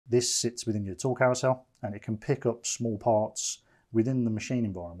This sits within your tool carousel and it can pick up small parts within the machine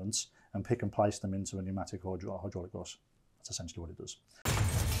environment and pick and place them into a pneumatic or hydraulic vise. That's essentially what it does.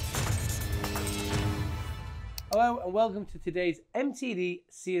 Hello and welcome to today's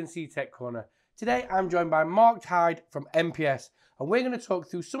MTDCNC Tech Corner. Today I'm joined by Mark Hyde from MPS and we're going to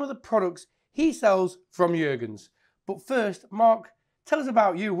talk through some of the products he sells from Jergens. But first, Mark, tell us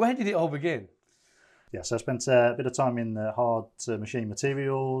about you. Where did it all begin? Yeah, so I spent a bit of time in the hard machine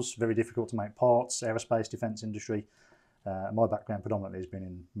materials, very difficult to make parts, aerospace, defence industry. My background predominantly has been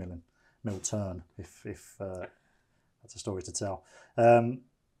in milling, mill turn, if that's a story to tell.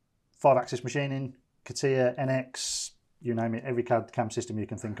 5-axis machining, CATIA, NX, you name it, every CAD/CAM system you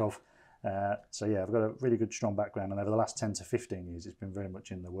can think of. So yeah, I've got a really good strong background, and over the last 10 to 15 years it's been very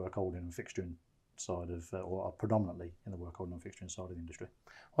much in the work holding and fixturing side of, or predominantly in the work holding and fixturing side of the industry.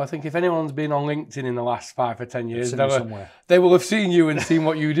 Well, I think if anyone's been on LinkedIn in the last 5 or 10 years, they will have seen you and seen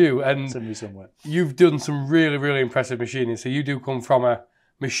what you do. And somewhere. You've done some really, really impressive machining. So you do come from a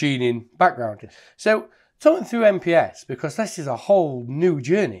machining background. Yes. So talk me through MPS, because this is a whole new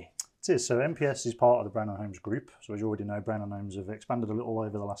journey. It is. So MPS is part of the Brown Holmes group. So as you already know, Brown Holmes have expanded a little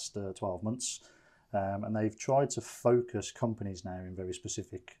over the last 12 months. And they've tried to focus companies now in very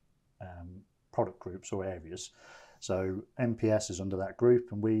specific product groups or areas. So MPS is under that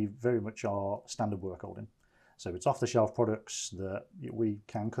group, and we very much are standard work holding. So it's off-the-shelf products that we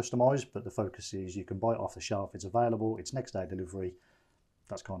can customise, but the focus is you can buy it off the shelf, it's available, it's next day delivery.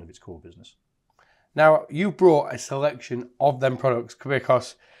 That's kind of its core business. Now, you brought a selection of them products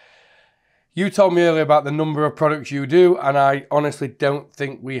because you told me earlier about the number of products you do, and I honestly don't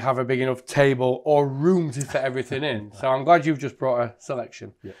think we have a big enough table or room to fit everything in. So I'm glad you've just brought a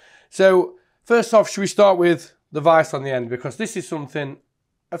selection. Yeah. So first off, should we start with the vice on the end, because this is something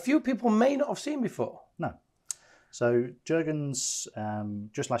a few people may not have seen before? No. So Jergens,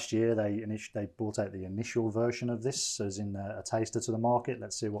 just last year, they brought out the initial version of this, as in a taster to the market.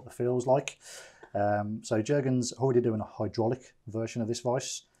 Let's see what the feels like. So Jergens already doing a hydraulic version of this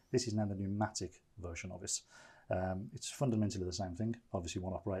vice. This is now the pneumatic version of it. It's fundamentally the same thing. Obviously,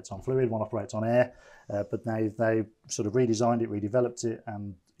 one operates on fluid, one operates on air, but now they sort of redesigned it, redeveloped it,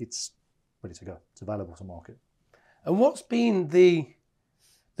 and it's ready to go. It's available to market. And what's been the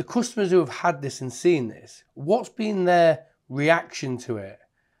customers who have had this and seen this, what's been their reaction to it?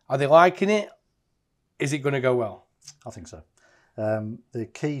 Are they liking it? Is it going to go well? I think so. The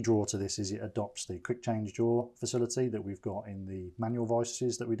key draw to this is it adopts the quick change draw facility that we've got in the manual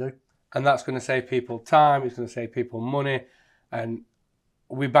vices that we do. And that's going to save people time, it's going to save people money, and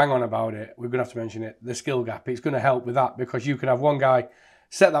we bang on about it. We're going to have to mention it, the skill gap. It's going to help with that, because you can have one guy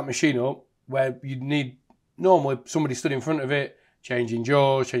set that machine up where you'd need normally somebody stood in front of it, changing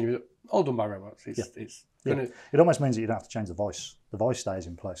jaws, all done by robots. It almost means that you don't have to change the vice. The vice stays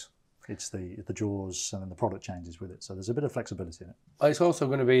in place. It's the jaws, and then the product changes with it. So there's a bit of flexibility in it. It's also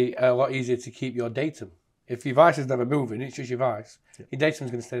going to be a lot easier to keep your datum. If your vice is never moving, it's just your vice. Yeah. Your datum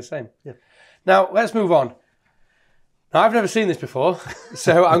is going to stay the same. Yeah. Now, let's move on. Now, I've never seen this before,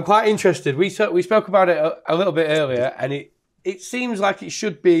 so I'm quite interested. We spoke about it a little bit earlier, and it seems like it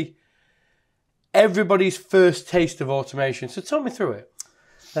should be everybody's first taste of automation. So talk me through it.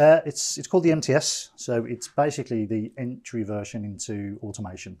 It's called the MTS. So it's basically the entry version into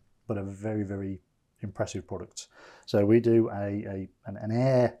automation, but a very, very impressive product. So we do an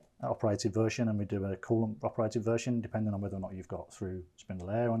air operated version, and we do a coolant operated version, depending on whether or not you've got through spindle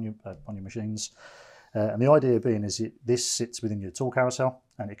air on your machines. And the idea being is this sits within your tool carousel,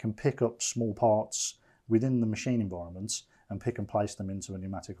 and it can pick up small parts within the machine environment and pick and place them into a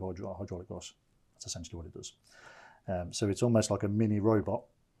pneumatic or hydraulic vise. That's essentially what it does. So it's almost like a mini robot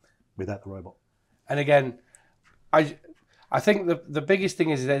without the robot. And again, I think the biggest thing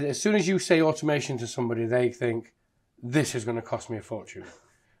is that as soon as you say automation to somebody, they think this is going to cost me a fortune,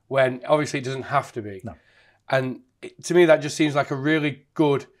 when obviously it doesn't have to be. No. And to me, that just seems like a really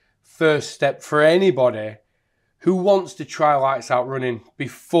good first step for anybody who wants to try lights out running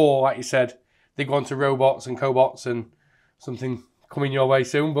before, like you said, they go on to robots and cobots and something coming your way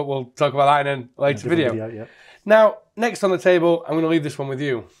soon, but we'll talk about that in a later video. Yeah. Now, next on the table, I'm going to leave this one with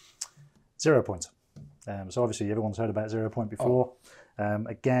you. 0 point. So obviously everyone's heard about 0 point before.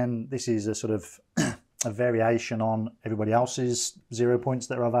 Again, this is a sort of a variation on everybody else's 0 points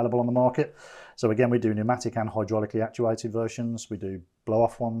that are available on the market. So again, we do pneumatic and hydraulically actuated versions. We do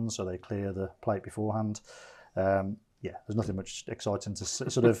blow-off ones, so they clear the plate beforehand. Yeah, there's nothing much exciting to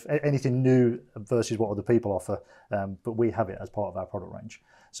sort of anything new versus what other people offer, but we have it as part of our product range.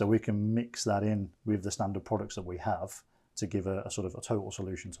 So we can mix that in with the standard products that we have to give a sort of a total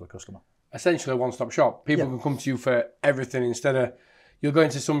solution to a customer. Essentially a one-stop shop. People can come to you for everything instead of you'll go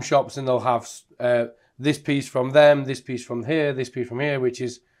into some shops and they'll have this piece from them, this piece from here, this piece from here, which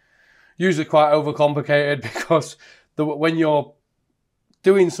is usually quite overcomplicated because when you're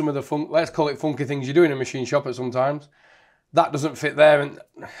doing some of the let's call it funky things you do in a machine shop at sometimes, that doesn't fit there and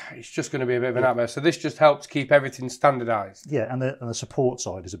it's just going to be a bit of an nightmare. So this just helps keep everything standardised. Yeah, and the support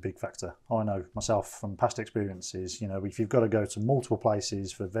side is a big factor. I know myself from past experiences, you know, if you've got to go to multiple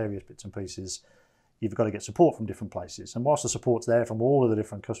places for various bits and pieces, you've got to get support from different places. And whilst the support's there from all of the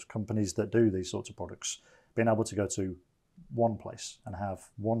different companies that do these sorts of products, being able to go to one place and have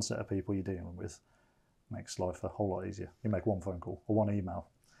one set of people you're dealing with makes life a whole lot easier. You make one phone call or one email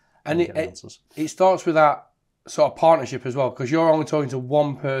and you get the answers. It starts with that sort of partnership as well, because you're only talking to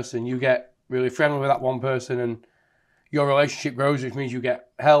one person. You get really friendly with that one person and your relationship grows, which means you get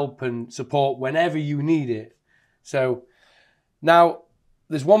help and support whenever you need it. So now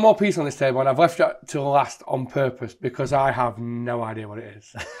there's one more piece on this table and I've left it to last on purpose because I have no idea what it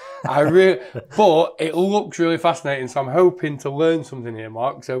is. But it looks really fascinating, so I'm hoping to learn something here,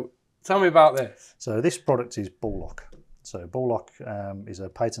 Mark. So tell me about this. So this product is ball lock. So ball lock is a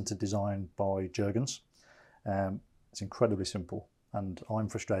patented design by Jergens. It's incredibly simple, and I'm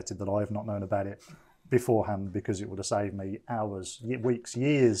frustrated that I have not known about it beforehand because it would have saved me hours, weeks,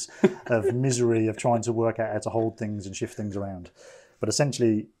 years of misery of trying to work out how to hold things and shift things around. But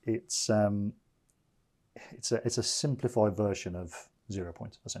essentially, it's a simplified version of 0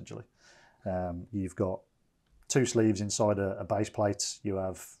 point. Essentially, you've got two sleeves inside a base plate. You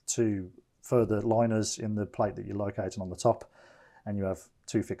have two further liners in the plate that you're locating on the top, and you have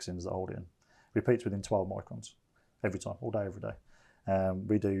two fixings that hold it in. Repeats within 12 microns every time, all day, every day.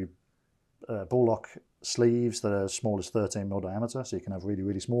 We do ball lock sleeves that are as small as 13 mil diameter, so you can have really,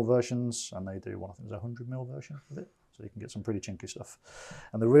 really small versions, and they do one, I think there's a 100 mil version of it, so you can get some pretty chunky stuff.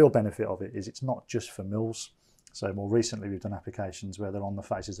 And the real benefit of it is it's not just for mills. So more recently we've done applications where they're on the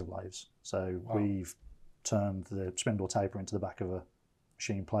faces of lathes. So we've turned the spindle taper into the back of a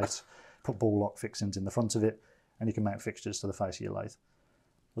machine plate, put ball lock fixings in the front of it, and you can mount fixtures to the face of your lathe.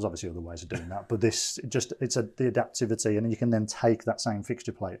 There's obviously other ways of doing that, but this the adaptivity, and you can then take that same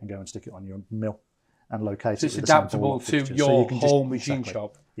fixture plate and go and stick it on your mill and locate so it. It's adaptable to your whole machine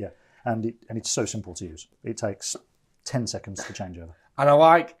shop. Yeah, and it's so simple to use. It takes 10 seconds to change over. And I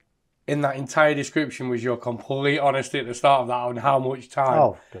like in that entire description was your complete honesty at the start of that on how much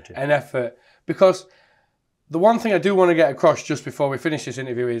time and effort. Because the one thing I do want to get across just before we finish this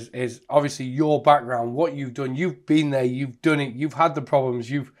interview is obviously your background, what you've done. You've been there, you've done it, you've had the problems,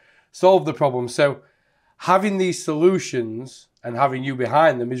 you've solved the problems. So having these solutions and having you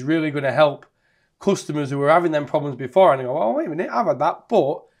behind them is really going to help customers who were having them problems before and they go, oh, wait a minute, I've had that.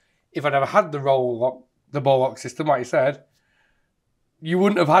 But if I never had the ball lock system, like you said, you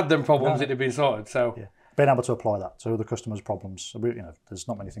wouldn't have had them problems that had been sorted. So being able to apply that to other customers' problems, there's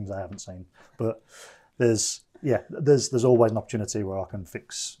not many things I haven't seen, but there's always an opportunity where I can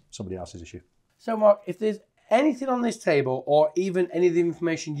fix somebody else's issue. So Mark, if there's anything on this table or even any of the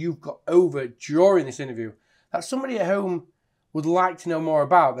information you've got over during this interview that somebody at home would like to know more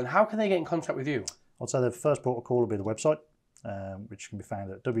about, then how can they get in contact with you? I'd say the first port of call will be the website, which can be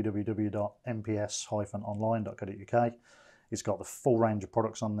found at www.mps-online.co.uk. It's got the full range of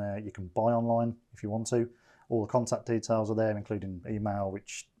products on there. You can buy online if you want to. All the contact details are there, including email,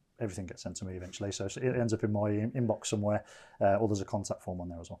 which everything gets sent to me eventually. So it ends up in my inbox somewhere, or there's a contact form on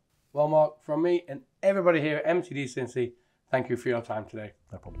there as well. Well, Mark, from me and everybody here at MTDCNC, thank you for your time today.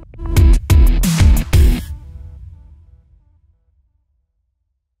 No problem.